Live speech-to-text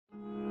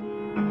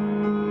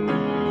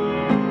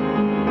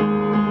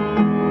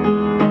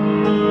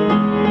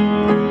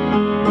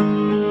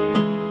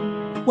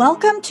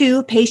Welcome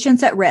to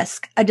Patients at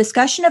Risk, a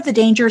discussion of the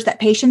dangers that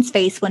patients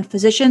face when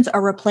physicians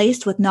are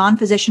replaced with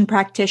non-physician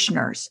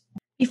practitioners.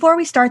 Before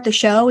we start the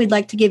show, we'd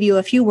like to give you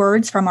a few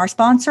words from our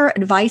sponsor,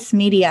 Advice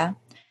Media.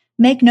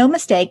 Make no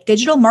mistake,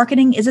 digital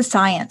marketing is a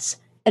science.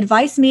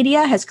 Advice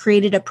Media has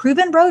created a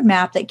proven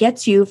roadmap that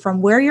gets you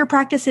from where your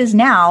practice is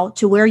now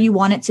to where you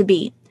want it to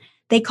be.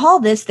 They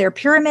call this their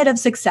pyramid of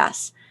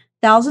success.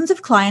 Thousands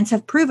of clients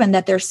have proven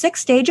that their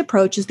 6-stage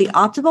approach is the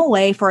optimal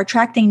way for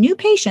attracting new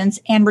patients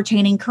and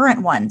retaining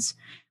current ones.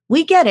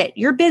 We get it.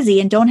 You're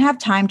busy and don't have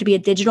time to be a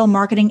digital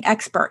marketing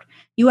expert.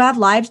 You have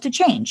lives to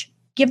change.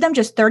 Give them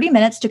just 30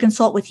 minutes to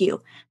consult with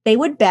you. They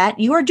would bet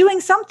you are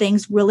doing some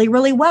things really,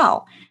 really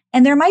well.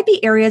 And there might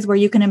be areas where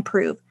you can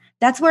improve.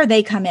 That's where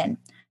they come in.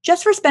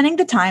 Just for spending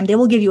the time, they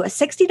will give you a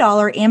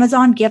 $60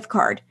 Amazon gift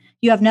card.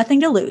 You have nothing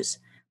to lose.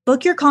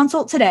 Book your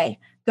consult today.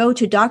 Go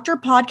to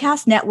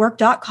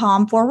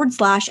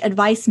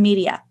drpodcastnetwork.com/advice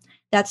media.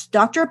 That's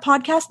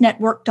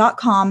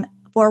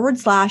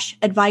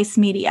drpodcastnetwork.com/advice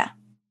media.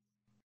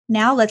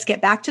 Now let's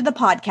get back to the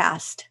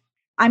podcast.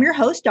 I'm your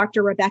host,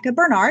 Dr. Rebecca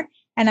Bernard,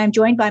 and I'm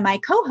joined by my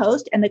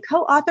co-host and the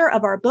co-author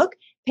of our book,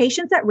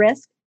 Patients at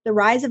Risk, The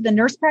Rise of the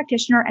Nurse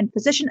Practitioner and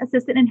Physician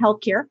Assistant in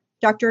Healthcare,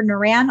 Dr.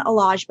 Naran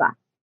Alajba.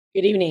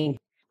 Good evening.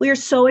 We are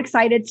so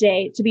excited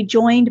today to be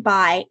joined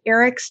by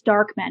Eric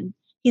Starkman.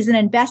 He's an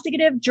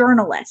investigative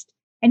journalist,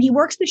 and he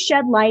works to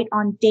shed light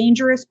on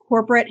dangerous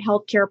corporate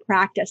healthcare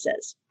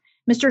practices.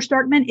 Mr.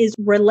 Starkman is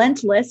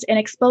relentless in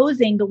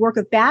exposing the work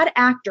of bad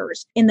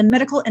actors in the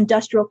medical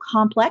industrial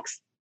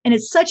complex, and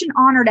it's such an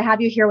honor to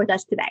have you here with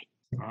us today.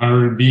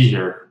 Honored to be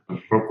here.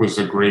 The book was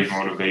a great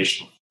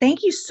motivation.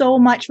 Thank you so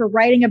much for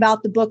writing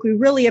about the book. We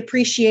really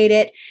appreciate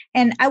it.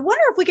 And I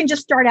wonder if we can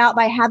just start out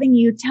by having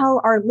you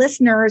tell our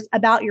listeners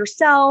about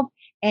yourself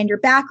and your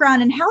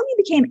background and how you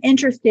became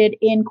interested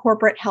in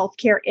corporate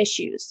healthcare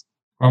issues.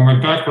 Well, my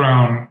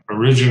background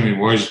originally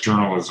was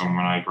journalism.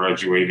 When I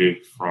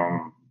graduated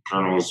from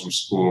journalism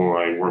school,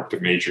 I worked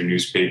at major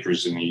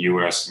newspapers in the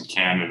US and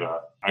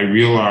Canada. I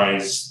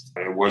realized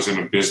it wasn't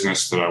a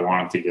business that I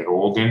wanted to get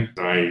old in.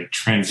 I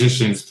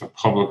transitioned to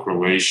public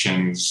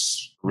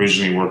relations,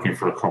 originally working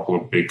for a couple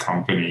of big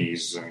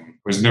companies, and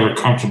was never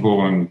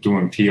comfortable in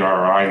doing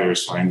PR either,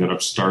 so I ended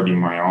up starting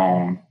my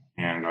own.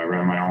 And I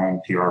ran my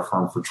own PR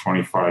firm for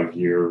 25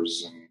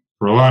 years. And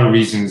for a lot of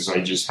reasons,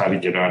 I just had to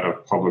get out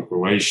of public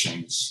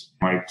relations.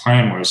 My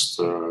plan was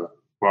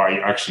I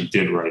actually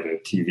did write a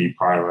TV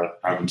pilot.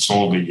 I haven't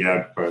sold it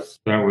yet, but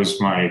that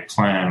was my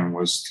plan,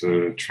 was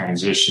to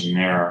transition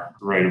there,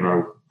 write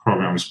about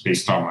programs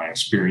based on my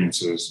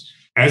experiences.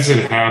 As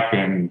it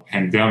happened,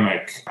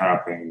 pandemic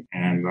happened,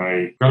 and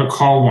I got a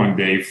call one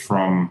day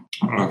from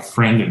a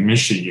friend in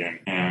Michigan,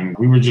 and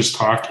we were just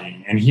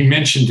talking, and he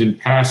mentioned in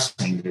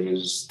passing that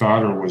his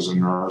daughter was a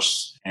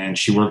nurse, and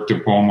she worked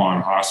at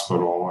Beaumont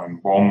Hospital,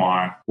 and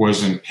Beaumont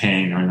wasn't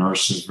paying their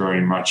nurses very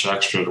much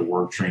extra to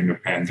work during the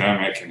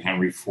pandemic, and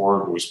Henry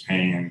Ford was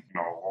paying,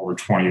 over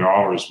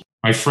 $20.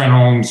 My friend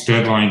owns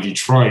Deadline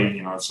Detroit.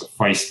 It's a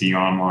feisty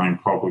online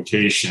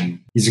publication.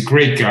 He's a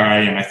great guy.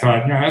 And I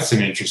thought, that's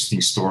an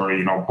interesting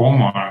story.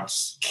 Beaumont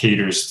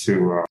caters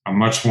to a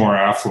much more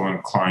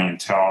affluent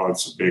clientele.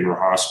 It's a bigger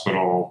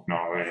hospital.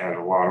 They had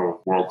a lot of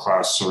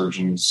world-class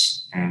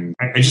surgeons. And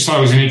I just thought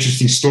it was an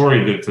interesting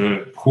story that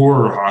the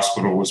poorer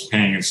hospital was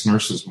paying its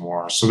nurses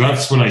more. So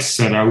that's what I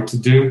set out to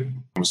do.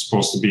 It was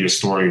supposed to be a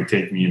story. It would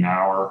take me an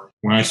hour.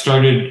 When I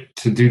started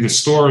to do the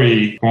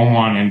story,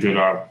 Beaumont ended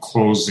up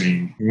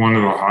closing one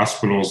of the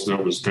hospitals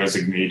that was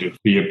designated to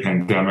be a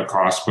pandemic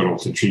hospital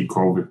to treat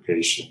COVID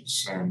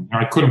patients. And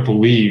I couldn't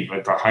believe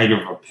at the height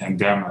of a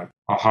pandemic,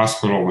 a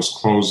hospital was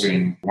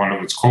closing one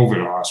of its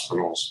COVID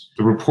hospitals.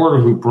 The reporter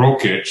who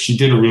broke it, she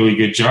did a really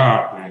good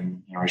job. And,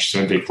 she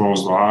said they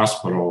closed the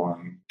hospital,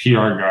 and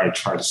PR guy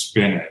tried to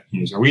spin it.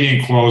 He said, we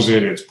didn't close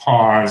it, it's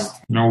paused.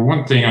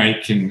 One thing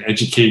I can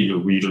educate your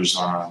readers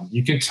on,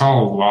 you can tell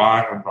a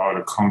lot about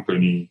a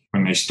company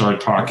when they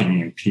start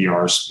talking in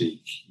PR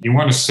speak. You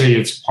want to say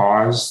it's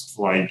paused,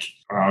 like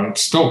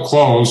it's still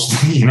closed,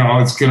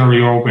 it's going to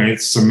reopen.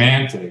 It's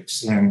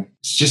semantics, and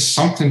it's just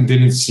something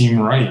didn't seem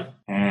right.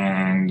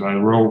 And I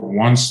wrote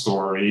one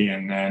story,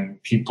 and then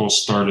people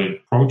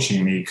started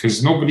approaching me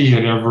because nobody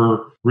had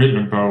ever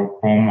written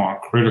about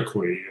Beaumont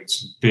critically.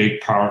 It's a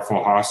big,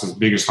 powerful hospital,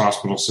 biggest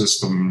hospital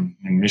system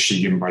in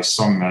Michigan by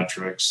some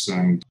metrics,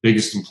 and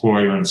biggest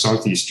employer in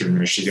southeastern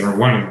Michigan, or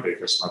one of the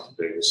biggest, not the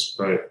biggest.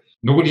 But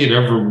nobody had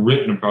ever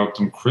written about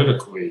them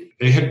critically.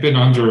 They had been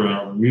under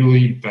a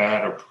really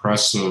bad,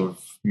 oppressive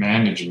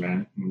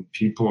management, and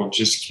people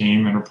just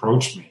came and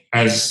approached me.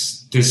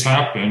 As this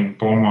happened,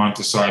 Beaumont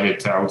decided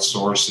to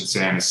outsource its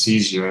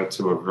anesthesia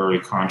to a very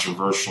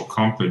controversial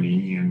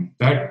company, and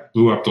that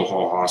blew up the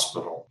whole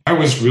hospital. I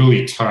was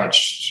really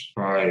touched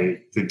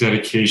by the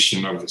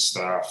dedication of the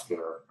staff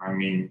there.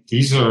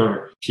 These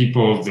are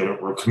people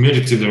that were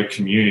committed to their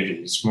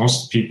communities.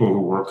 Most people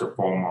who work at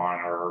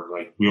Beaumont are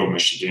like real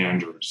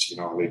Michiganders.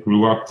 They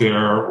grew up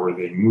there or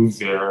they moved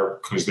there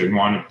because they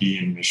want to be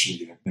in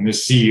Michigan. And the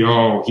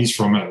CEO, he's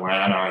from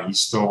Atlanta. He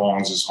still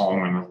owns his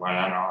home in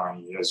Atlanta.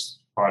 He has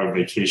bought a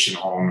vacation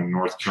home in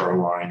North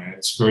Carolina.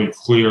 It's very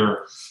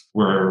clear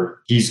where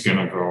he's going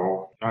to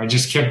go. I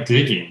just kept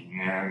digging,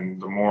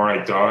 and the more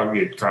I dug,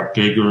 it got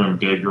bigger and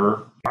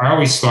bigger. I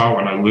always thought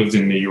when I lived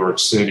in New York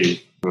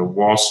City, that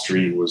Wall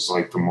Street was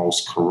like the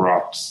most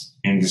corrupt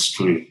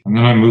industry. And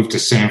then I moved to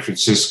San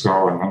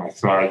Francisco, and then I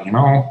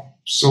thought,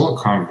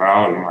 Silicon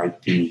Valley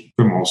might be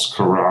the most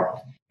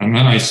corrupt. And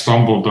then I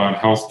stumbled on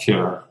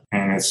healthcare,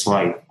 and it's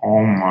like,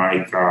 oh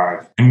my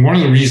God. And one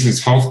of the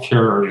reasons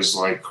healthcare is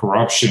like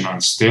corruption on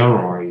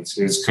steroids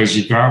is because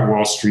you got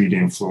Wall Street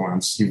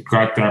influence. You've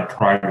got that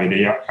private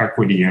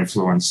equity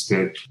influence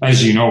that,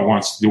 as you know,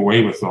 wants to do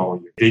away with all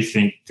of you. They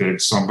think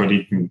that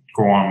somebody can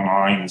go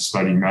online and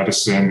study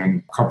medicine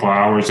in a couple of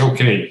hours.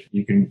 Okay,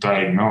 you can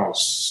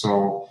diagnose.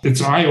 So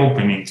it's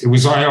eye-opening. It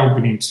was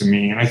eye-opening to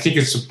me. And I think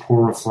it's a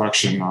poor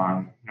reflection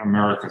on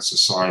American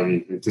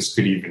society that this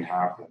could even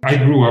happen. I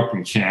grew up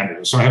in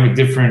Canada, so I have a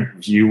different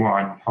view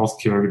on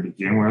healthcare to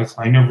begin with.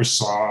 I never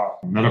saw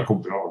a medical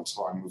bill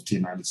until I moved to the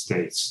United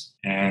States.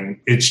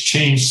 And it's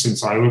changed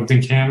since I lived in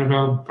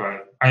Canada,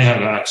 but I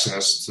had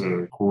access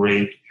to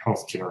great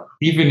healthcare.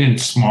 Even in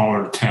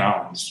smaller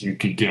towns, you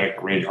could get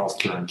great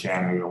healthcare in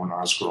Canada when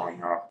I was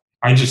growing up.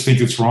 I just think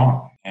it's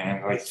wrong.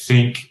 And I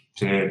think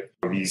that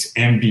these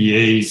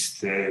MBAs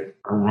that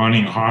are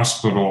running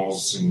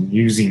hospitals and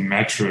using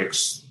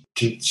metrics,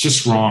 it's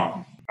just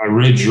wrong. I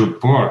read your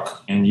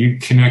book and you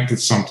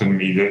connected something to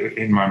me that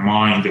in my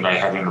mind that I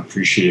hadn't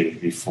appreciated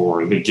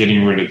before, that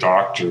getting rid of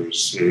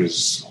doctors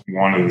is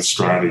one of the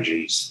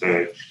strategies,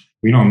 that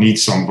we don't need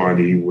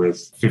somebody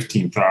with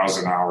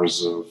 15,000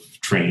 hours of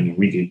training.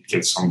 We could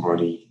get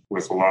somebody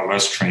with a lot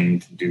less training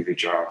to do the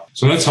job.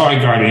 So that's how I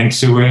got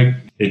into it.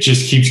 It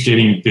just keeps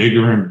getting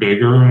bigger and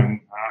bigger,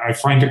 and I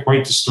find it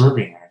quite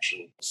disturbing,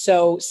 actually.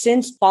 So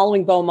since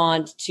following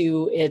Beaumont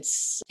to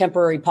its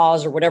temporary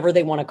pause or whatever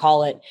they want to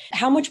call it,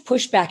 how much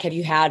pushback have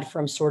you had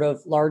from sort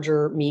of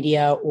larger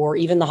media or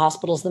even the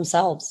hospitals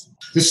themselves?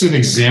 This is an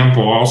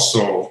example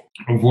also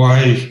of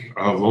why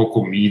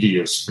local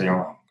media is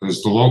failing,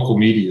 because the local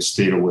media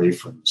stayed away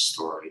from the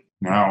story.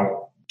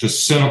 Now, the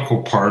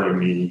cynical part of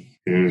me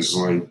is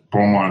like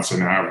Beaumont's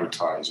an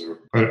advertiser,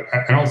 but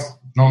I don't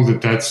know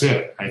that that's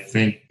it. I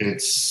think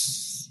it's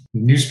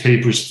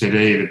newspapers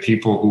today, the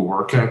people who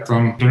work at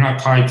them, they're not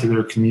tied to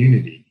their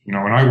community. When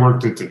I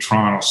worked at the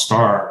Toronto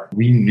Star,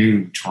 we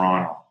knew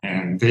Toronto,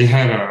 and they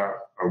had a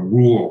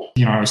rule.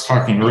 I was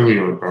talking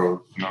earlier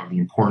about, the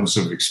importance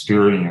of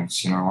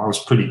experience. I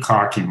was pretty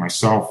cocky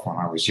myself when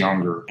I was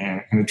younger.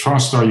 And the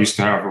Toronto Star used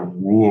to have a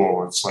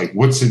rule. It's like,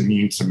 what's it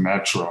mean to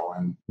Metro?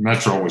 And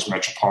Metro was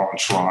Metropolitan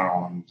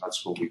Toronto, and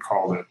that's what we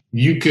called it.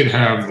 You could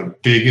have the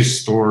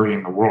biggest story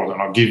in the world,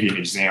 and I'll give you an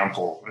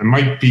example. It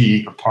might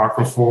be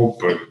apocryphal,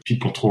 but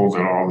people told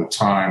it all the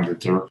time,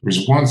 that there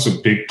was once a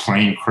big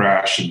plane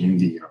crash in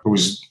India. It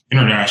was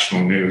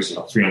international news,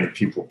 300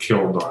 people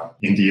killed on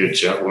India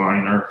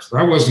jetliner.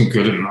 That wasn't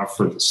good enough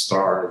for the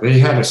Star. They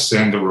had to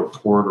send a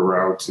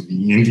reporter out to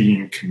the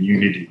Indian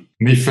community.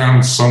 And they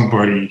found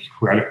somebody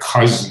who had a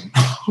cousin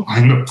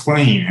on the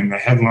plane. And the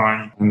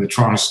headline in the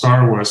Toronto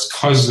Star was,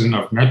 "Cousin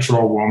of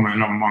Metro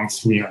woman among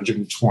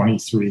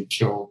 323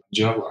 killed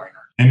jetliner."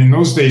 And in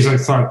those days, I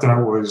thought that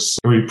was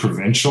very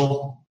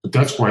provincial. But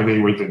that's why they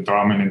were the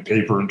dominant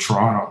paper in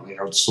Toronto. They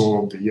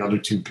outsold the other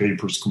two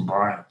papers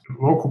combined.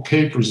 Local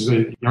papers,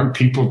 young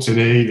people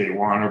today, they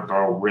want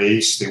about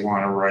race. They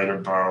want to write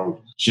about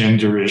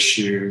gender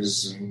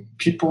issues. And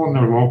people in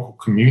their local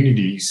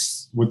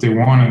communities, what they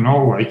want to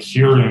know, like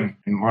here in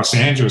Los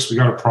Angeles, we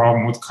got a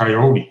problem with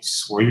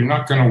coyotes. Well, you're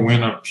not going to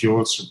win a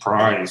Pulitzer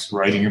Prize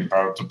writing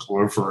about the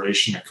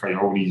proliferation of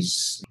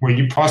coyotes. Well,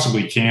 you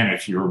possibly can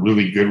if you're a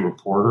really good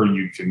reporter.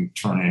 You can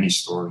turn any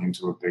story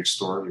into a big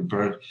story.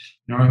 But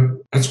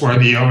that's why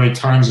the LA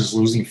Times is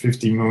losing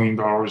 $50 million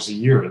a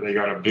year. They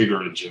got a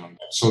bigger agenda.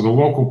 So the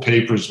local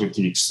papers, with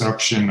the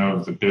exception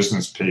of the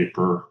business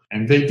paper,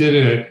 and they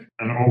did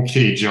an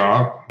okay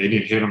job. They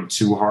didn't hit them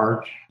too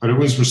hard, but it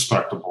was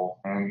respectable.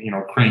 And,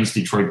 Crane's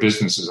Detroit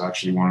Business is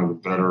actually one of the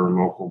better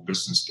local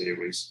business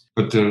dailies.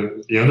 But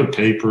the other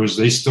papers,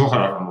 they still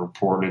haven't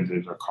reported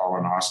that a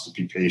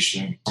colonoscopy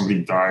patient,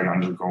 somebody died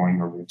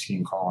undergoing a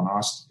routine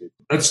colonoscopy.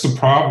 That's the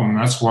problem.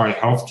 That's why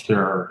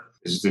healthcare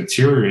is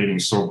deteriorating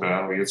so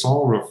badly. It's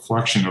all a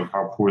reflection of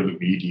how poor the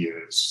media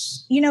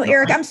is.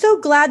 Eric, I'm so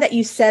glad that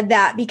you said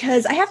that,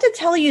 because I have to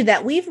tell you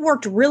that we've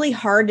worked really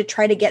hard to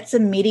try to get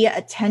some media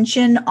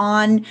attention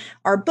on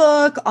our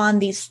book, on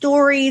these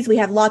stories. We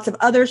have lots of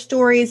other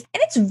stories,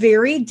 and it's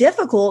very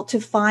difficult to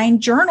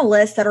find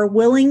journalists that are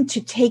willing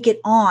to take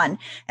it on.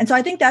 And so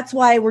I think that's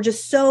why we're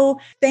just so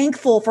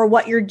thankful for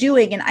what you're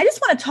doing. And I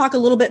just want to talk a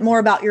little bit more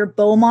about your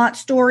Beaumont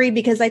story,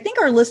 because I think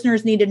our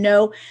listeners need to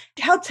know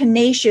how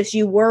tenacious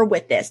you were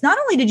with this. Not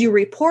only did you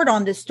report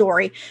on this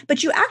story,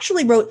 but you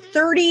actually wrote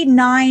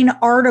 39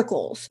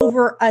 articles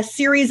over a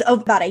series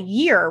of about a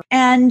year.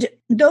 And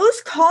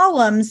those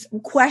columns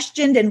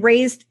questioned and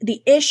raised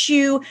the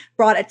issue,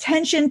 brought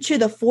attention to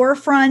the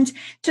forefront,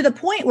 to the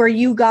point where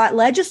you got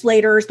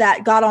legislators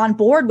that got on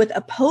board with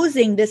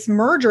opposing this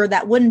merger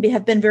that wouldn't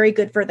have been very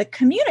good for the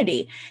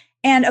community.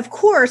 And of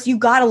course, you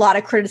got a lot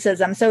of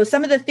criticism. So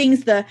some of the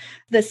things the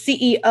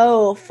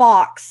CEO,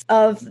 Fox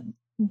of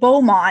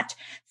Beaumont,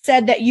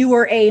 said that you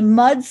were a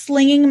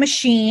mud-slinging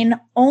machine,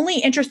 only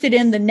interested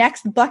in the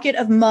next bucket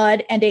of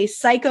mud, and a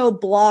psycho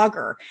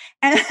blogger.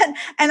 And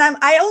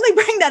I only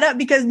bring that up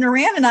because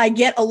Naran and I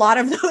get a lot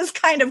of those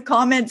kind of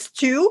comments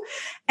too.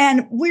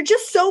 And we're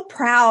just so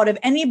proud of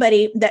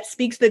anybody that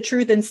speaks the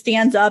truth and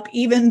stands up,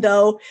 even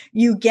though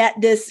you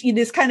get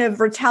this kind of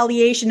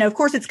retaliation. Of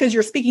course, it's because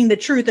you're speaking the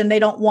truth and they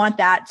don't want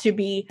that to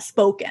be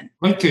spoken.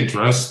 I'd like to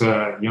address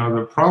that.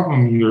 The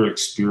problem you're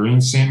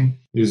experiencing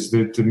is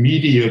that the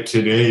media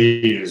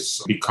today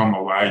has become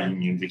a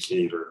lagging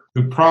indicator.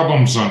 The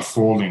problem's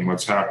unfolding,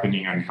 what's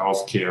happening in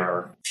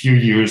healthcare. A few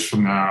years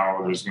from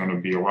now, there's going to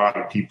be a lot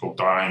of people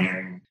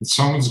dying. And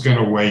someone's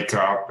going to wake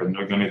up and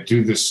they're going to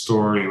do this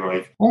story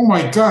like, oh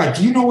my God,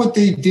 do you know what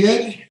they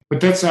did? But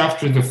that's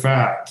after the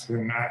fact.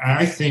 And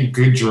I think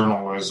good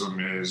journalism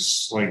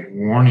is like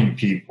warning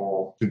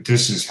people that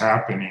this is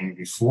happening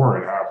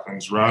before it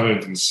happens, rather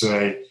than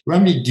say,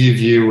 let me give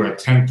you a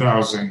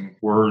 10,000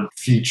 word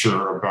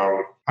feature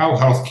about how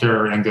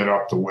healthcare ended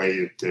up the way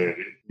it did.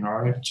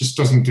 It just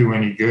doesn't do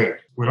any good.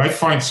 What I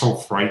find so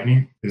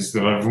frightening is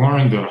that I've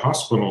learned that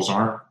hospitals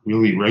aren't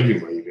really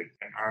regulated.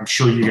 And I'm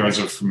sure you guys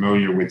are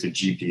familiar with the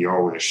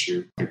GPO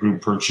issue, the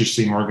group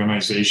purchasing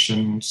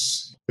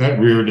organizations. That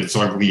reared its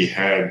ugly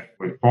head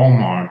with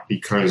Beaumont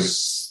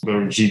because the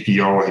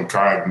GPO had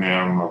gotten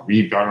them a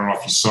rebate. I don't know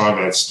if you saw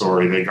that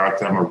story. They got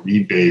them a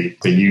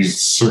rebate. They used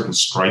certain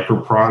Stryker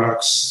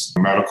products,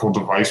 medical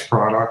device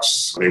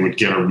products. They would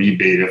get a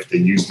rebate if they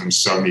used them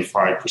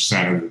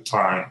 75% of the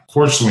time.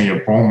 Fortunately,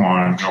 at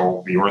Beaumont,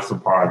 the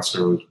orthopods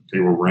they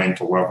were ranked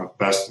 11th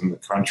best in the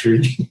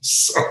country.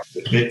 So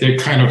they're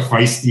kind of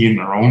feisty in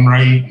their own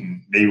right,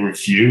 and they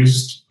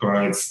refused.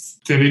 But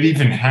did it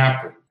even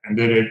happen? And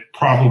that it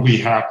probably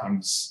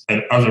happens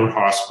at other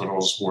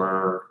hospitals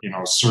where,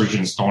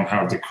 surgeons don't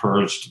have the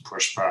courage to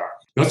push back.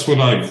 That's what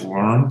I've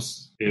learned,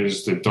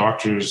 is that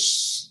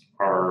doctors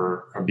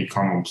have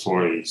become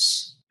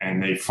employees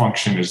and they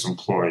function as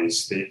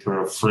employees.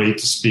 They're afraid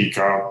to speak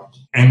up,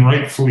 and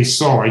rightfully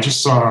so. I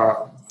just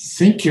saw, I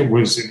think it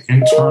was an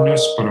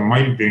internist, but it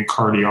might have been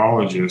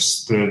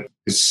cardiologist that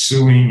is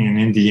suing in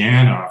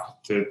Indiana,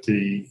 that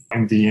the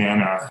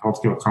Indiana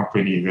healthcare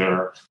company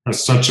there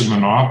has such a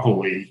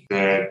monopoly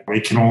that they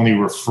can only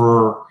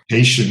refer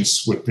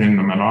patients within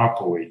the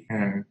monopoly.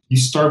 And you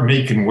start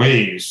making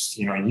waves,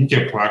 you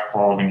get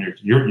blackballed and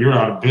you're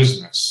out of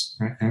business.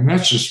 And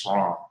that's just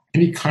wrong.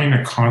 Any kind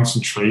of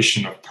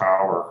concentration of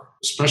power,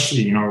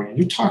 especially,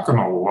 you're talking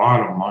a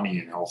lot of money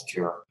in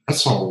healthcare.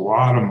 That's a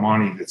lot of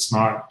money that's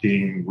not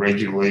being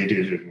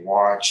regulated and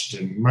watched,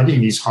 and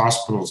letting these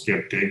hospitals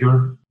get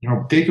bigger.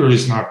 Bigger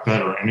is not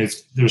better. And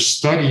there's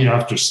study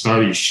after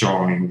study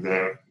showing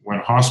that when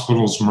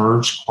hospitals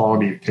merge,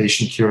 quality of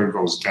patient care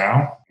goes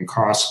down and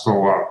costs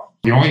go up.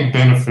 The only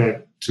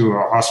benefit to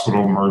a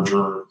hospital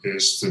merger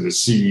is to the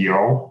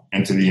CEO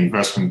and to the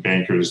investment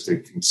bankers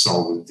that can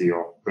sell the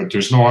deal. But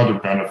there's no other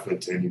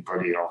benefit to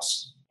anybody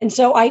else. And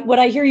so what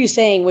I hear you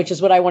saying, which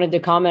is what I wanted to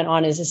comment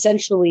on, is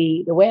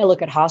essentially the way I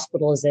look at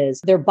hospitals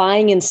is they're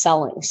buying and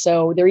selling.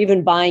 So they're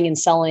even buying and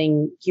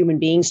selling human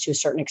beings to a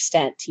certain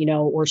extent,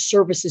 or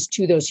services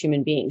to those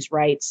human beings,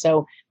 right?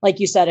 So like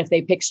you said, if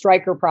they pick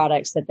Stryker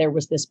products, that there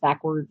was this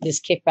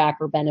kickback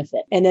or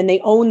benefit. And then they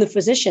own the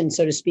physician,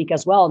 so to speak,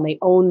 as well. And they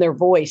own their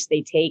voice.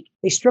 They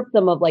strip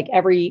them of like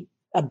every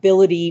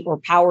ability or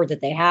power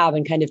that they have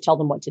and kind of tell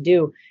them what to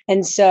do.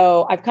 And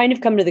so I've kind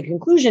of come to the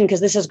conclusion,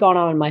 because this has gone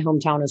on in my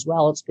hometown as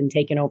well, it's been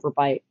taken over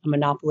by a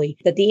monopoly,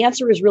 that the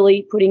answer is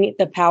really putting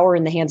the power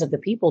in the hands of the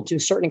people to a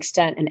certain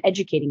extent and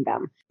educating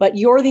them. But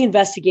you're the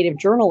investigative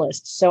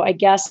journalist. So I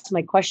guess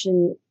my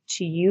question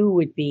to you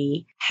would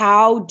be,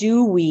 how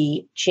do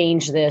we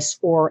change this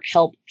or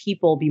help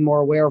people be more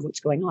aware of what's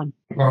going on?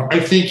 Well,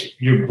 I think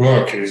your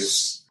book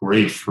is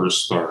great for a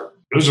start.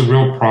 There's a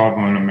real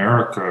problem in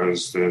America,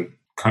 is that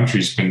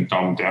country's been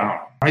dumbed down.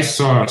 I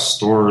saw a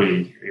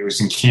story, it was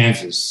in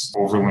Kansas,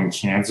 Overland,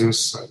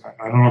 Kansas.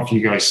 I don't know if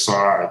you guys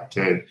saw it,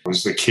 that it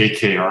was the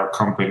KKR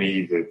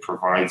company that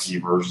provides the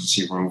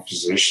emergency room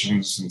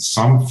physicians, and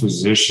some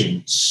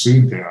physician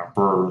sued them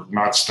for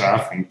not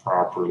staffing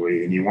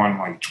properly, and he won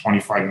like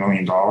 $25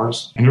 million.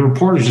 And the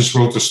reporter just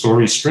wrote the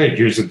story straight.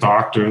 Here's a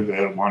doctor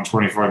that won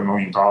 $25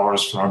 million for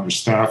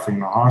understaffing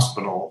the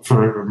hospital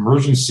for an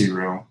emergency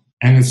room.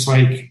 And it's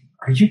like,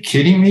 are you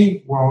kidding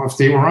me? Well, if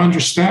they were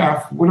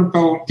understaffed, what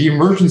about the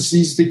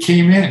emergencies that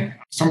came in?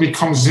 Somebody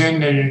comes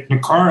in a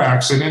car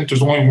accident,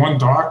 there's only one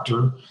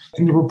doctor,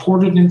 and the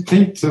reporter didn't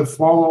think to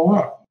follow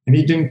up. And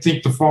he didn't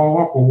think to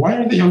follow up. Well, why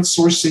are they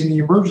outsourcing the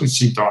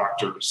emergency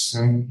doctors?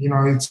 And,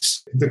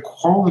 it's the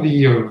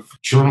quality of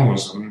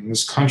journalism in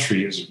this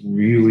country has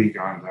really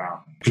gone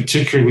down,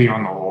 particularly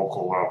on the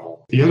local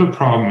level. The other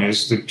problem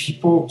is that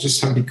people just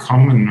have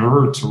become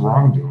inured to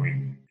wrongdoing.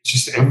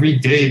 Just every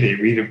day they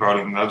read about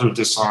another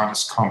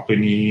dishonest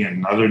company,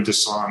 another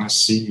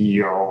dishonest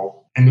CEO,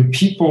 and the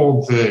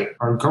people that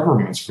our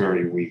government's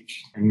very weak.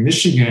 And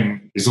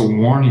Michigan is a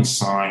warning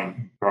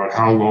sign about about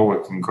how low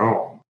it can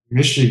go.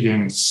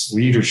 Michigan's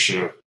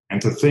leadership,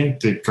 and to think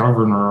that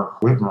Governor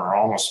Whitmer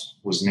almost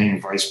was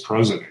named vice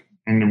president.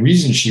 And the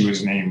reason she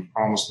was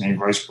almost named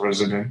vice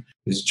president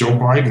is Joe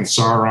Biden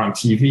saw her on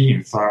TV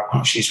and thought,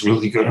 oh, she's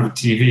really good on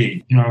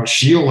TV.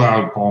 She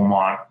allowed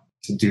Beaumont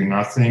to do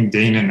nothing.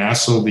 Dana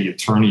Nessel, the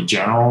attorney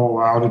general,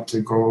 allowed it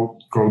to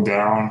go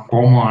down.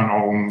 Beaumont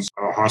owns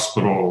a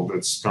hospital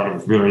that's got a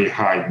very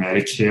high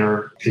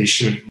Medicare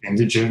patient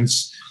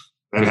indigence.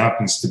 That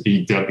happens to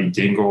be Debbie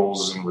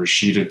Dingell's and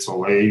Rashida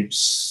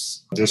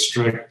Tlaib's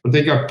district. But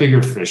they got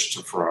bigger fish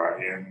to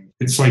fry. And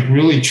it's like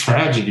really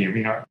tragedy.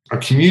 A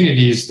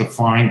community is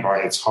defined by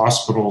its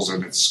hospitals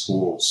and its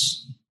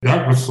schools.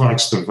 That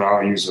reflects the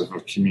values of a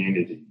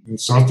community. In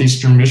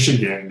southeastern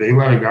Michigan, they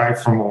let a guy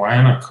from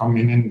Atlanta come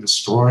in and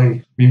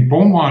destroy.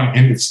 Beaumont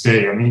in its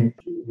day,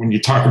 when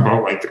you talk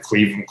about like the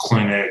Cleveland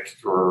Clinic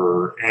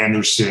or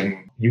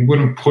Anderson, you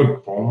wouldn't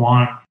put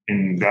Beaumont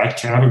in that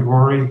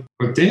category,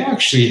 but they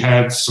actually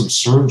had some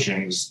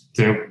surgeons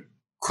that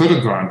could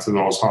have gone to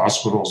those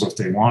hospitals if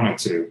they wanted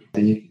to.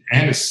 The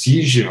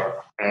anesthesia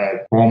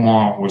at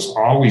Beaumont was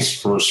always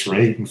first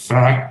rate. In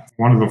fact,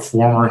 one of the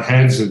former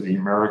heads of the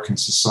American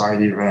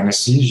Society of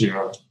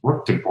Anesthesia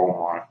worked at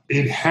Beaumont.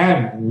 It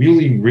had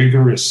really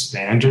rigorous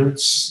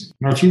standards.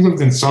 If you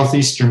lived in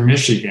southeastern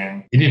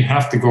Michigan, you didn't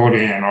have to go to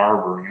Ann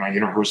Arbor.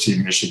 University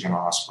of Michigan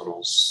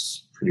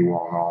hospitals, pretty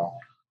well known.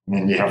 And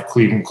then you have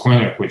Cleveland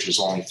Clinic, which is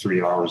only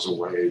 3 hours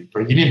away.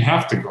 But you didn't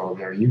have to go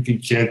there. You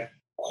could get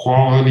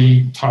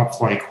quality,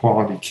 top-flight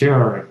quality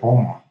care at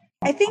Beaumont.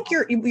 I think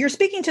you're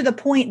speaking to the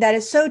point that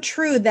is so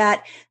true,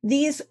 that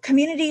these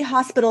community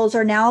hospitals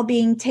are now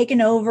being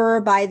taken over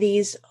by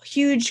these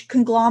huge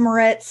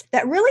conglomerates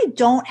that really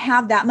don't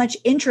have that much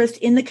interest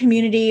in the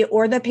community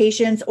or the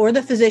patients or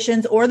the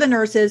physicians or the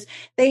nurses.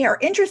 They are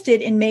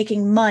interested in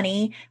making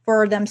money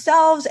for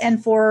themselves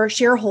and for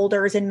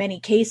shareholders in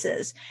many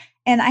cases.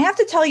 And I have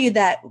to tell you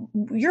that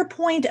your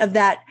point of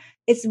that,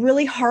 it's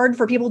really hard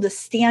for people to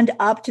stand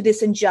up to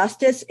this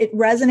injustice. It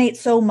resonates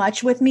so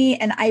much with me.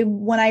 And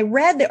when I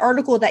read the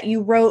article that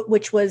you wrote,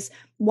 which was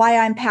why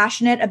I'm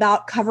passionate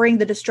about covering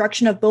the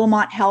destruction of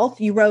Beaumont Health,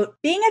 you wrote,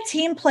 being a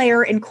team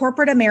player in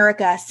corporate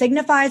America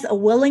signifies a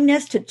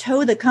willingness to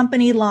toe the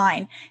company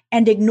line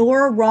and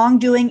ignore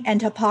wrongdoing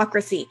and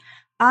hypocrisy.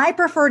 I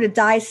prefer to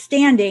die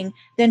standing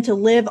than to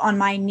live on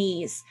my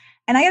knees.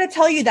 And I got to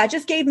tell you, that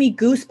just gave me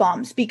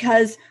goosebumps,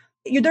 because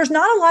there's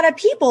not a lot of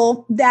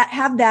people that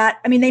have that.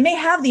 They may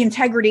have the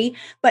integrity,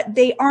 but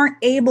they aren't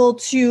able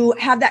to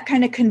have that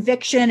kind of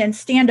conviction and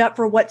stand up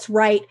for what's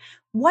right.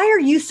 Why are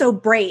you so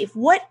brave?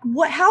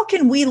 How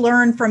can we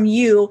learn from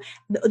you,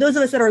 those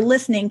of us that are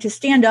listening, to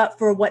stand up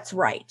for what's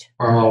right?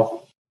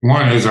 Well,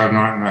 one is I'm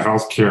not in the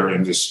healthcare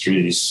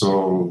industry,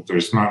 so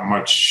there's not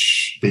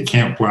much. They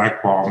can't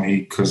blackball me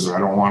because I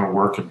don't want to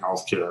work in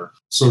healthcare.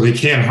 So they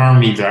can't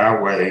harm me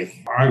that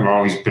way. I've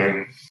always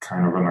been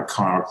kind of an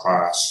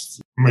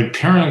iconoclast. My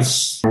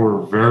parents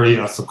were very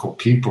ethical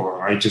people.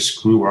 I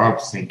just grew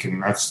up thinking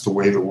that's the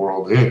way the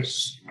world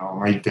is.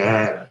 My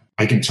dad,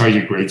 I can tell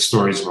you great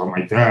stories about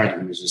my dad.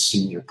 He was a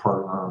senior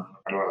partner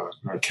at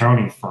an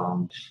accounting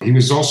firm. He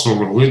was also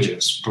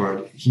religious,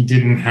 but he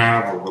didn't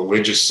have a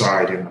religious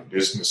side and a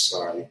business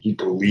side. He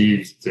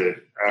believed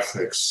that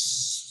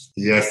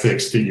the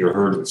ethics that you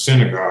heard in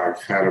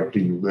synagogue had to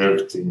be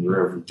lived in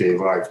your everyday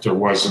life. There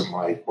wasn't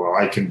like, well,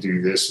 I can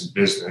do this in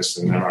business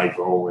and then I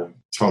go and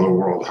tell the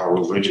world how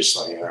religious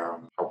I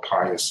am, how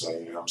pious I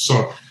am.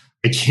 So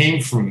I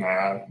came from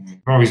that.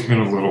 I've always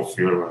been a little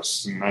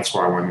fearless, and that's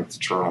why I went into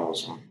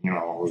journalism. It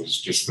was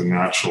just the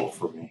natural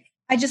for me.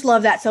 I just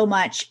love that so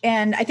much.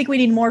 And I think we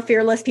need more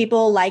fearless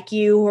people like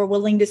you who are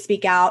willing to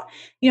speak out.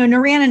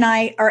 Naran and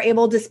I are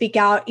able to speak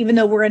out even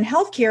though we're in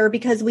healthcare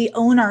because we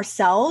own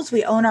ourselves.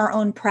 We own our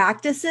own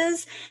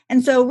practices.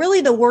 And so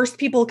really the worst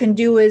people can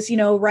do is,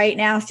 write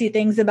nasty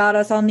things about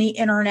us on the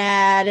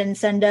internet and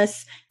send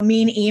us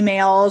mean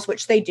emails,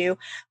 which they do.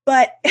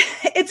 But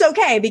it's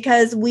okay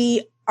because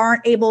we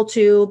aren't able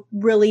to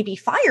really be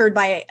fired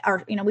by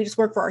we just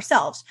work for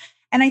ourselves.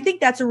 And I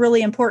think that's a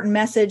really important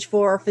message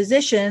for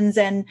physicians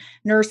and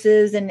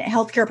nurses and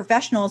healthcare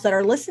professionals that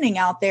are listening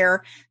out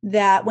there,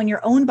 that when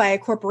you're owned by a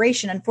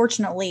corporation,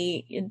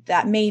 unfortunately,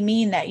 that may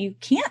mean that you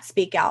can't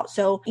speak out.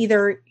 So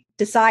either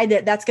decide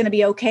that that's going to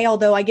be okay,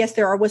 although I guess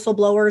there are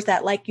whistleblowers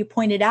that, like you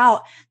pointed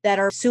out, that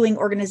are suing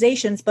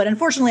organizations. But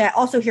unfortunately, I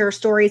also hear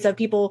stories of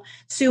people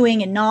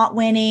suing and not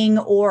winning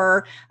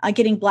or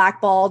getting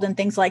blackballed and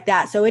things like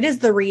that. So it is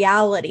the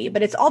reality,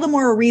 but it's all the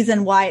more a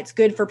reason why it's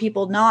good for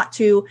people not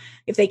to,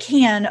 if they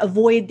can,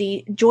 avoid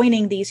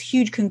joining these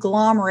huge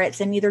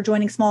conglomerates and either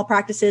joining small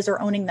practices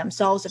or owning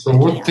themselves. So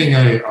one thing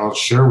I'll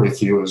share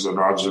with you as an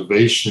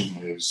observation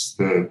is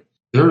that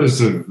there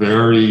is a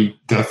very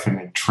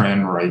definite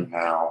trend right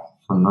now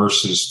for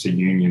nurses to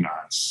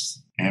unionize.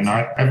 And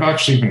I've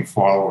actually been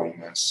following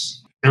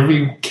this.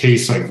 Every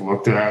case I've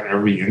looked at,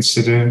 every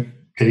incident,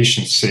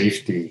 patient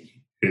safety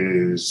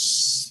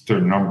is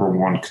their number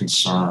one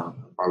concern,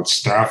 about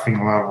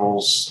staffing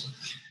levels.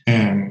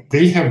 And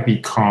they have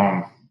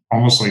become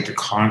almost like the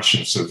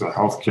conscience of the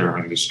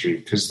healthcare industry,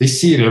 because they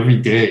see it every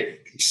day.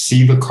 They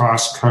see the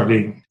cost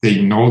cutting.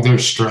 They know they're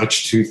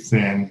stretched too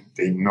thin.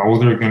 They know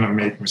they're going to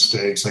make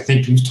mistakes. I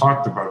think you've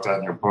talked about that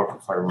in your book,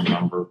 if I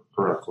remember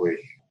correctly.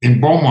 In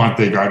Beaumont,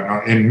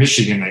 in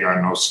Michigan, they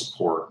got no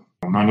support.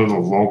 None of the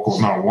local,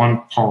 not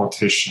one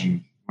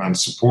politician lent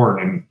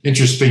support. And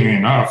interestingly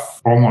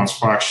enough, Beaumont's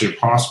flagship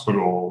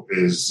hospital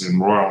is in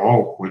Royal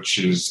Oak, which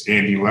is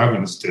Andy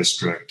Levin's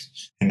district.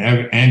 And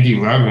Andy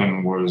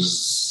Levin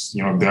was,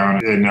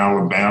 down in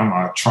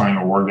Alabama trying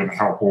to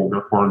help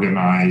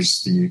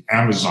organize the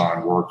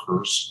Amazon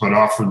workers, but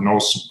offered no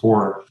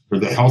support for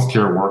the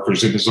healthcare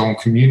workers in his own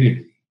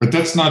community. But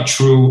that's not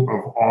true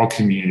of all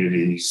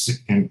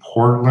communities. In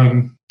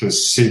Portland, the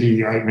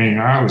city,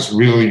 I was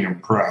really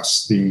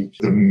impressed. The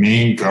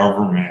main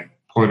government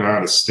put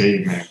out a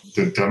statement,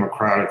 the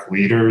Democratic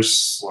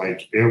leaders,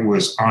 it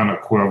was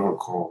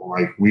unequivocal.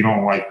 We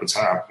don't like what's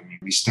happening.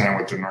 We stand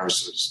with the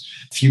nurses.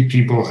 Few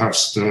people have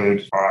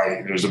stood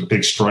by. There's a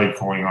big strike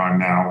going on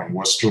now in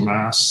Worcester,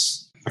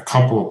 Mass. A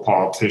couple of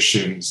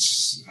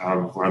politicians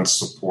have lent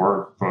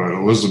support, but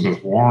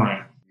Elizabeth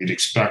Warren, you'd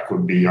expect,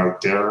 would be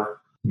out there.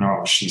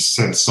 No, she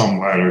sent some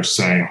letter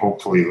saying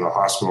hopefully the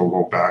hospital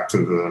will go back to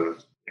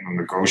the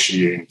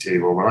negotiating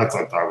table, but I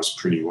thought that was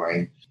pretty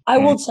lame. I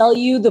will tell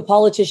you, the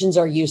politicians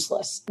are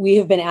useless. We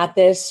have been at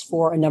this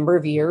for a number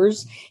of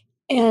years.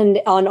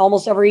 And on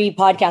almost every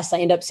podcast,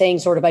 I end up saying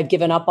I've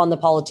given up on the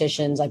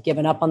politicians. I've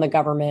given up on the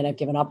government. I've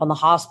given up on the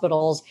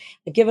hospitals.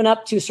 I've given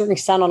up to a certain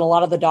extent on a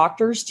lot of the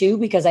doctors too,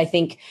 because I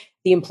think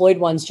the employed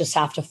ones just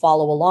have to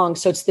follow along.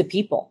 So it's the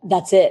people.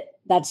 That's it.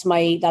 That's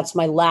my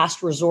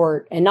last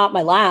resort, and not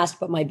my last,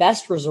 but my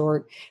best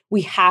resort.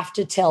 We have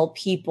to tell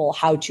people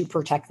how to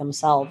protect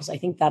themselves. I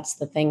think that's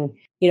the thing,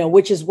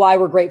 which is why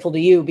we're grateful to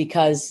you,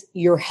 because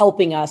you're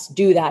helping us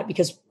do that,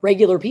 because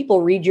regular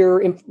people read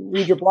your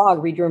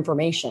blog, read your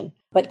information.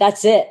 But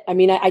that's it.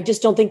 I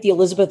just don't think the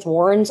Elizabeth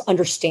Warrens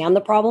understand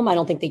the problem. I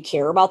don't think they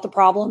care about the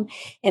problem.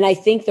 And I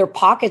think their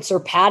pockets are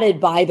padded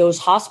by those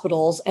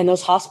hospitals, and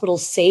those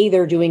hospitals say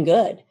they're doing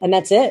good. And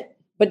that's it.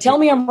 But tell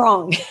me I'm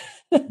wrong.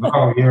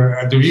 No,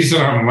 the reason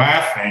I'm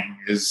laughing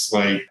is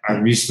I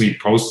recently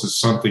posted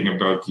something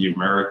about the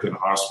American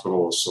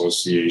Hospital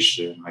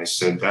Association. I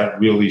said that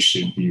really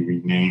should be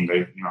renamed.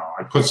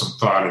 I put some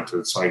thought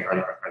into it. So I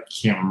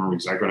can't remember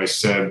exactly what I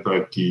said,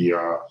 but the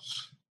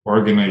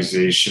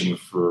Organization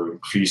for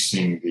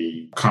Increasing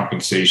the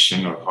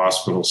Compensation of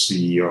Hospital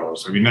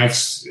CEOs.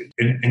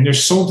 And they're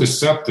so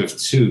deceptive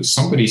too.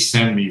 Somebody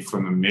sent me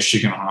from the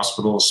Michigan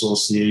Hospital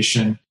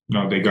Association.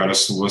 They got a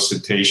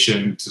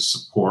solicitation to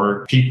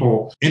support.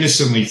 People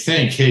innocently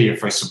think, hey,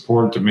 if I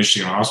support the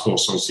Michigan Hospital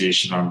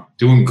Association, I'm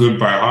doing good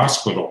by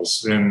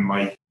hospitals. And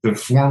the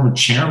former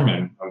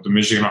chairman of the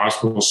Michigan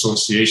Hospital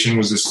Association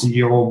was the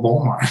CEO of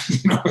Beaumont.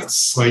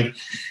 It's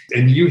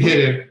and you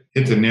hit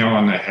the nail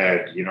on the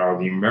head.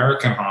 The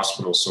American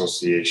Hospital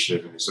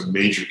Association is a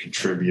major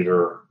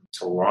contributor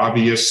to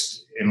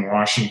lobbyists in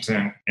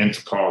Washington and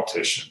to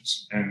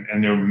politicians.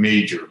 And they're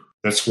major.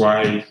 That's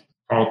why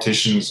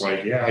politicians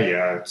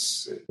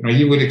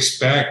you would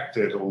expect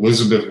that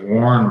Elizabeth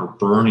Warren or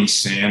Bernie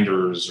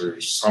Sanders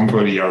or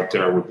somebody out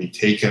there would be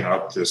taking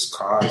up this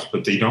cause,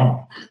 but they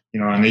don't.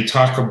 And they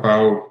talk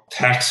about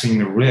taxing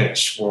the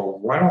rich. Well,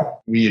 why don't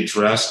we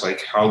address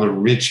how the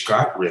rich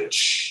got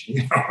rich?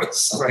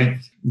 It's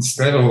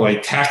instead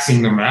of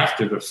taxing them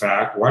after the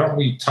fact, why don't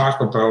we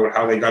talk about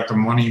how they got the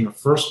money in the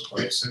first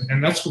place?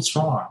 And that's what's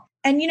wrong.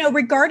 And,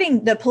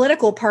 regarding the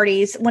political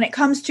parties, when it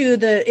comes to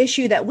the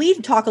issue that we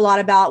talk a lot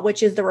about,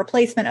 which is the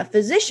replacement of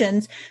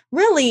physicians,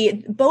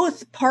 really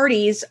both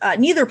parties,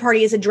 neither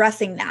party is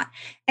addressing that.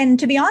 And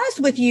to be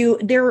honest with you,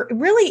 there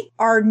really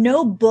are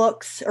no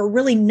books or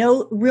really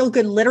no real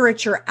good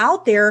literature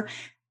out there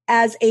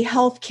as a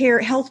health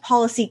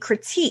policy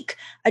critique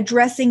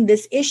addressing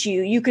this issue.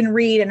 You can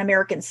read An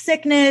American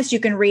Sickness. You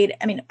can read,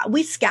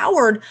 we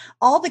scoured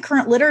all the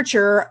current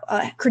literature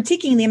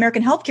critiquing the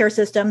American healthcare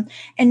system,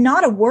 and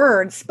not a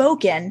word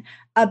spoken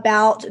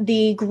about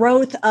the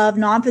growth of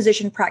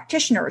non-physician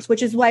practitioners,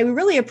 which is why we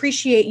really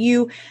appreciate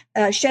you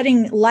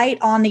shedding light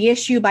on the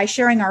issue by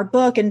sharing our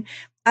book. And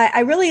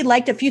I really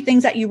liked a few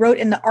things that you wrote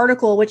in the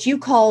article, which you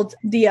called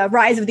the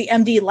rise of the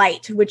MD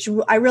light, which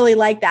I really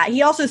like that.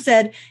 He also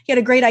said he had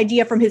a great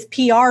idea from his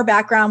PR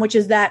background, which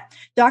is that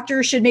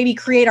doctors should maybe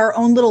create our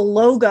own little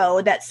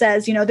logo that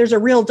says, there's a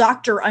real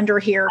doctor under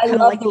here. I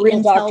love the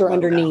real doctor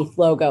underneath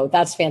logo.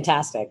 That's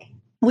fantastic.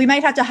 We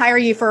might have to hire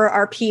you for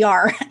our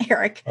PR,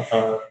 Eric.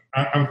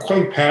 I'm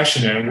quite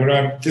passionate. And what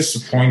I'm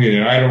disappointed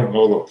in, I don't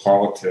know the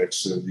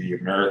politics of the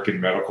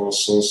American Medical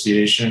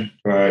Association,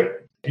 but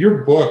your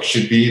book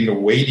should be in the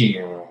waiting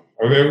room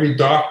of every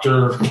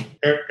doctor,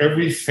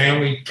 every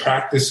family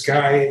practice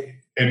guy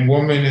and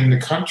woman in the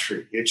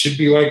country. It should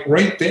be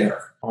right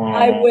there.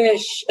 I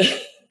wish.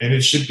 And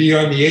it should be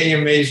on the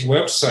AMA's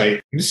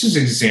website. This is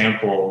an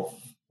example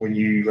when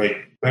you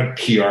let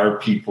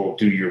PR people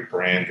do your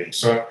branding.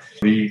 So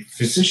the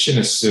physician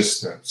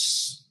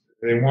assistants,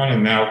 they want to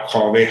now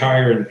they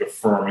hired a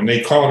firm, and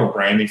they call it a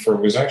branding firm.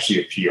 It was actually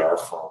a PR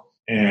firm.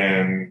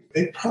 And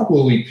they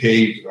probably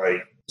paid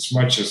like as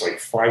much as like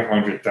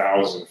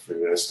 $500,000 for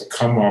this to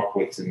come up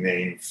with the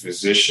name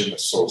physician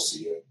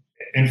associate.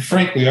 And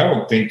frankly, I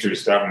don't think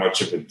there's that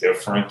much of a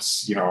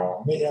difference.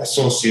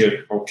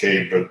 Associate,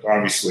 okay, but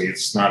obviously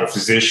it's not a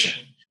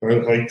physician.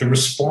 But like the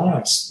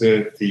response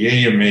that the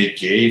AMA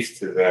gave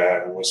to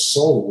that was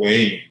so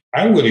lame.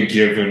 I would have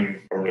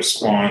given a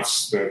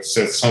response that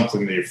said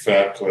something to the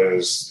effect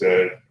was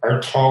that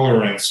our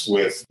tolerance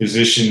with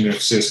physician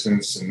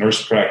assistants and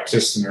nurse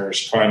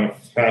practitioners trying to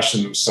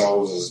fashion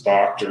themselves as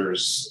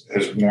doctors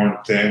has worn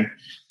thin.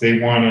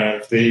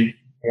 If they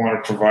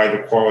want to provide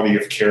the quality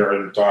of care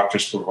the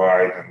doctors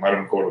provide and let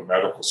them go to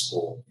medical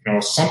school,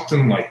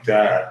 something like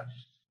that.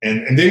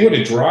 And they would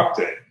have dropped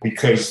it,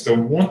 because the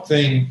one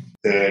thing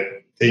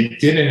that they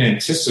didn't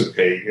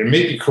anticipate, and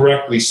maybe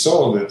correctly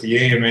so, that the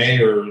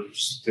AMA or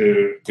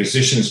the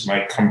physicians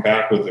might come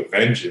back with a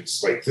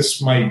vengeance. Like,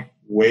 this might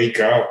wake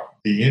up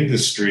the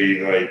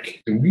industry.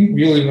 Like, do we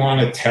really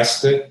want to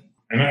test it?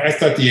 And I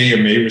thought the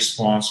AMA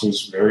response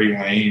was very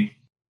lame.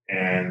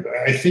 And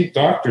I think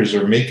doctors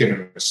are making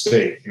a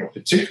mistake,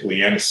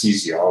 particularly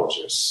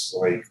anesthesiologists.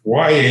 Like,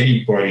 why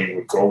anybody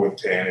would go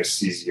into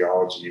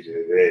anesthesiology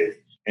today?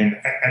 And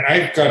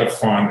I've got a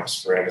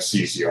fondness for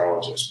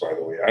anesthesiologists, by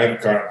the way.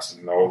 I've gotten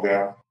to know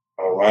them.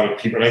 A lot of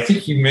people. And I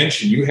think you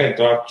mentioned you had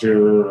Dr.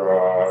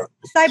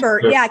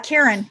 Seibert. Yeah,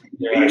 Karen.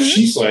 Yeah,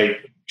 mm-hmm.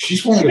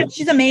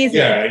 She's amazing.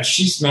 Yeah, and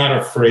she's not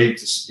afraid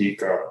to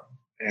speak up.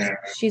 And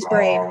she's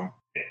brave.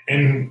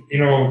 And,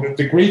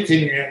 the great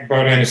thing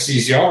about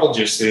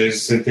anesthesiologists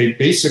is that they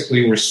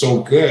basically were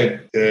so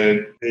good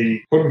that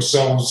they put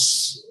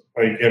themselves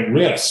at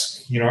risk.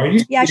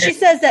 She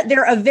says that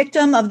they're a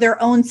victim of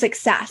their own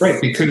success, right?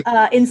 Because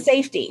in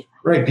safety,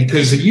 right?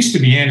 Because it used to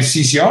be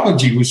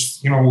anesthesiology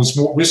was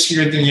more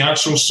riskier than the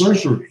actual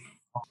surgery,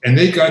 and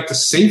they got the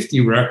safety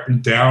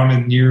record down.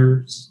 And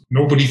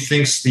nobody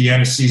thinks the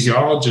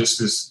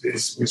anesthesiologist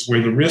is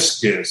where the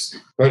risk is.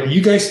 But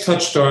you guys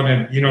touched on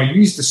it. You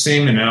used the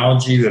same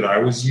analogy that I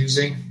was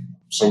using.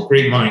 So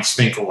great minds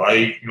think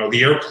alike.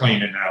 The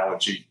airplane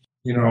analogy.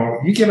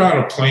 You get on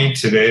a plane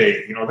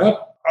today.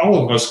 That.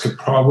 All of us could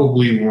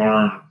probably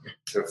learn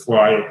to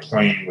fly a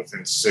plane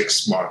within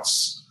 6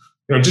 months,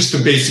 just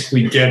to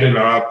basically get it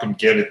up and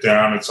get it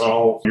down.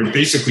 You're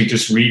basically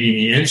just reading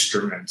the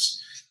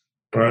instruments.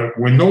 But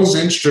when those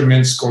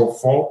instruments go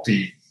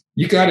faulty,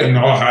 you got to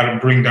know how to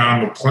bring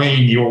down the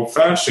plane the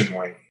old-fashioned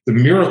way. The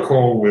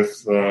miracle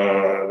with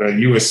the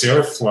U.S.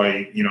 Air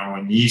flight,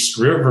 in the East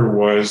River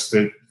was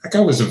that guy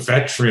was a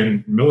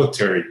veteran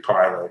military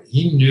pilot.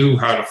 He knew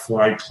how to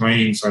fly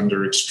planes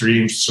under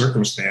extreme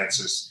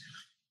circumstances.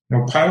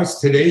 Pilots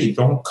today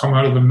don't come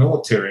out of the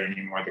military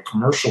anymore, the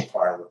commercial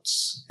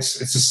pilots. It's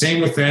the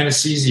same with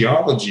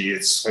anesthesiology.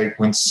 It's like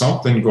when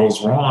something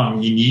goes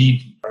wrong, you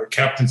need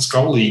Captain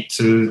Scully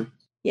to...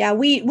 Yeah,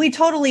 we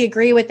totally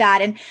agree with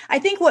that. And I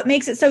think what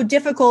makes it so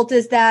difficult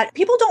is that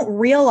people don't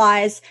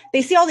realize,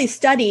 they see all these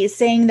studies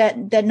saying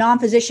that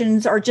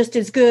non-physicians are just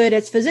as good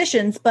as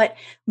physicians. But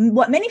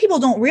what many people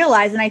don't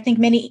realize, and I think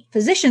many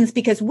physicians,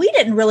 because we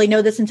didn't really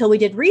know this until we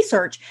did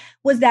research,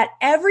 was that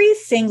every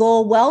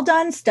single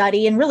well-done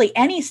study, and really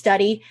any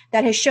study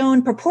that has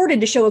purported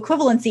to show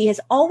equivalency, has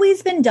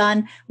always been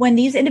done when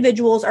these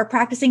individuals are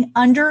practicing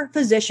under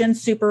physician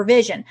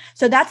supervision.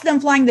 So that's them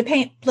flying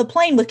the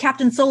plane with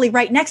Captain Sully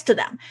right next to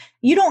them.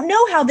 You don't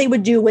know how they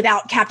would do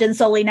without Captain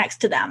Sully next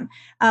to them.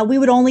 We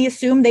would only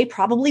assume they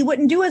probably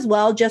wouldn't do as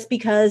well just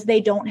because they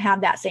don't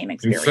have that same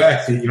experience. In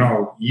fact,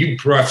 you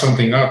brought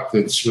something up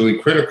that's really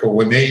critical.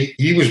 When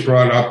he was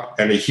brought up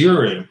at a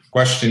hearing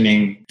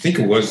questioning, I think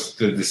it was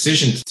the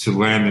decision to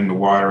land in the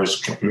water as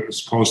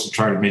opposed to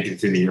try to make it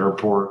to the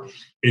airport.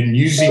 In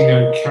using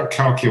their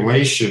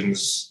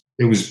calculations,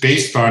 it was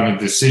based on a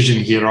decision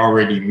he had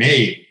already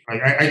made.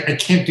 I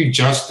can't do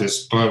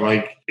justice,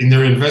 but in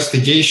their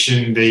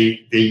investigation, they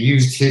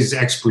used his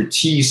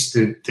expertise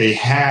that they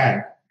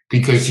had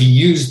because he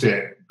used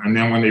it. And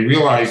then when they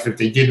realized that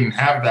they didn't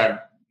have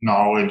that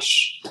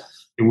knowledge,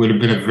 it would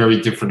have been a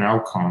very different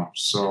outcome.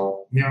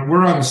 So,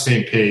 we're on the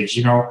same page.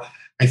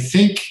 I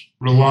think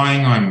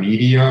relying on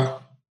media,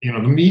 the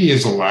media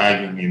is a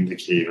lagging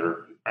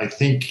indicator. I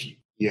think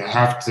you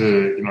have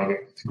to, the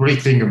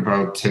great thing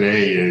about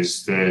today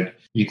is that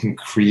you can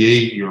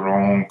create your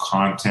own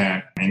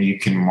content and you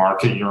can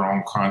market your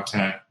own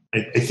content.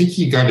 I think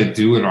you got to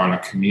do it on a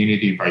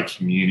community by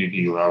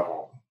community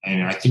level.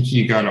 And I think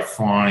you got to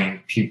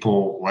find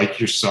people like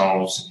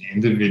yourselves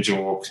in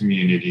individual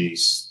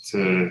communities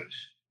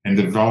and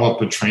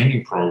develop a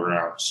training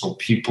program. So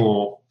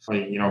people,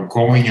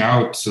 going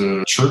out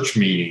to church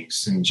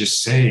meetings and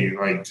just say,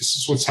 this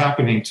is what's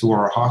happening to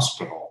our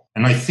hospital.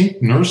 And I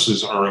think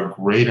nurses are a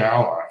great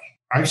ally.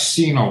 I've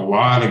seen a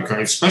lot of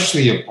guys,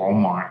 especially at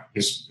Beaumont,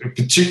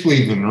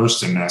 particularly the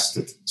nurse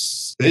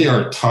anesthetists. They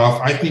are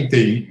tough. I think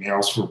they eat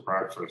nails for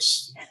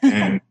breakfast.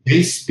 And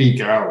they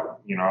speak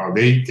out.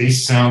 They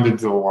sounded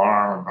the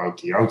alarm about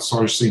the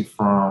outsourcing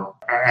firm.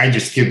 I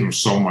just give them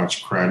so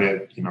much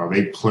credit.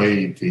 They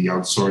played the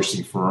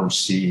outsourcing firm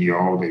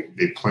CEO.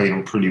 They played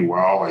him pretty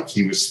well. Like,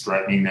 he was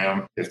threatening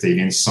them. If they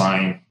didn't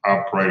sign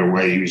up right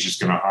away, he was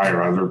just going to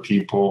hire other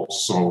people.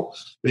 So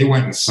they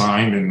went and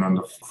signed. And on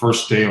the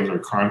first day of their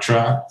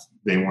contract,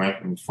 they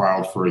went and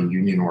filed for a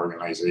union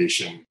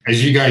organization.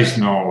 As you guys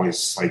know,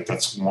 it's like,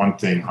 that's one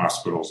thing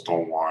hospitals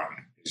don't want,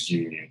 is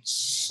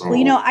unions. So,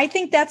 well, I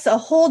think that's a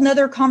whole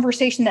nother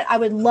conversation that I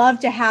would love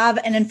to have.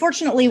 And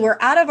unfortunately, we're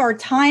out of our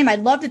time.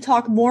 I'd love to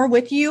talk more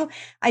with you.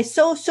 I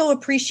so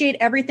appreciate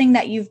everything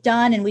that you've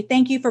done. And we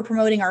thank you for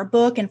promoting our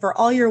book and for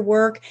all your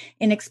work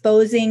in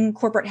exposing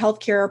corporate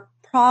healthcare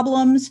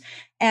problems.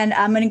 And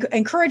I'm going to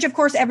encourage, of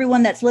course,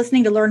 everyone that's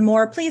listening to learn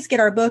more. Please get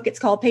our book. It's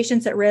called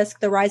Patients at Risk: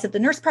 The Rise of the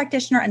Nurse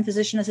Practitioner and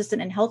Physician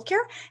Assistant in Healthcare.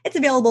 It's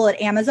available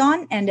at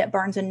Amazon and at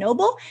Barnes &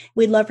 Noble.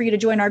 We'd love for you to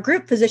join our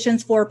group,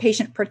 Physicians for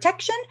Patient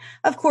Protection.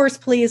 Of course,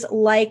 please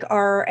like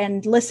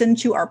and listen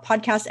to our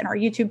podcast and our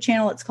YouTube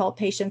channel. It's called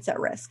Patients at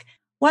Risk.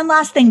 One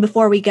last thing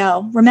before we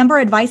go. Remember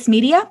Advice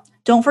Media?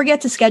 Don't forget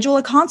to schedule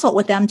a consult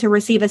with them to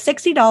receive a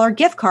 $60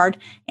 gift card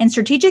and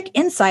strategic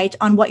insight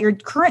on what your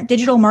current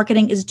digital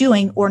marketing is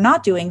doing or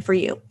not doing for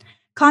you.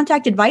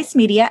 Contact Advice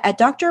Media at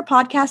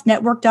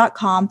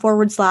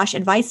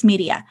drpodcastnetwork.com/advice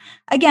media.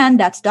 Again,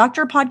 that's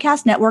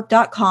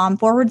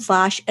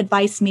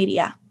drpodcastnetwork.com/advice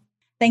media.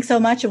 Thanks so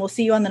much, and we'll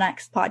see you on the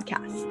next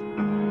podcast.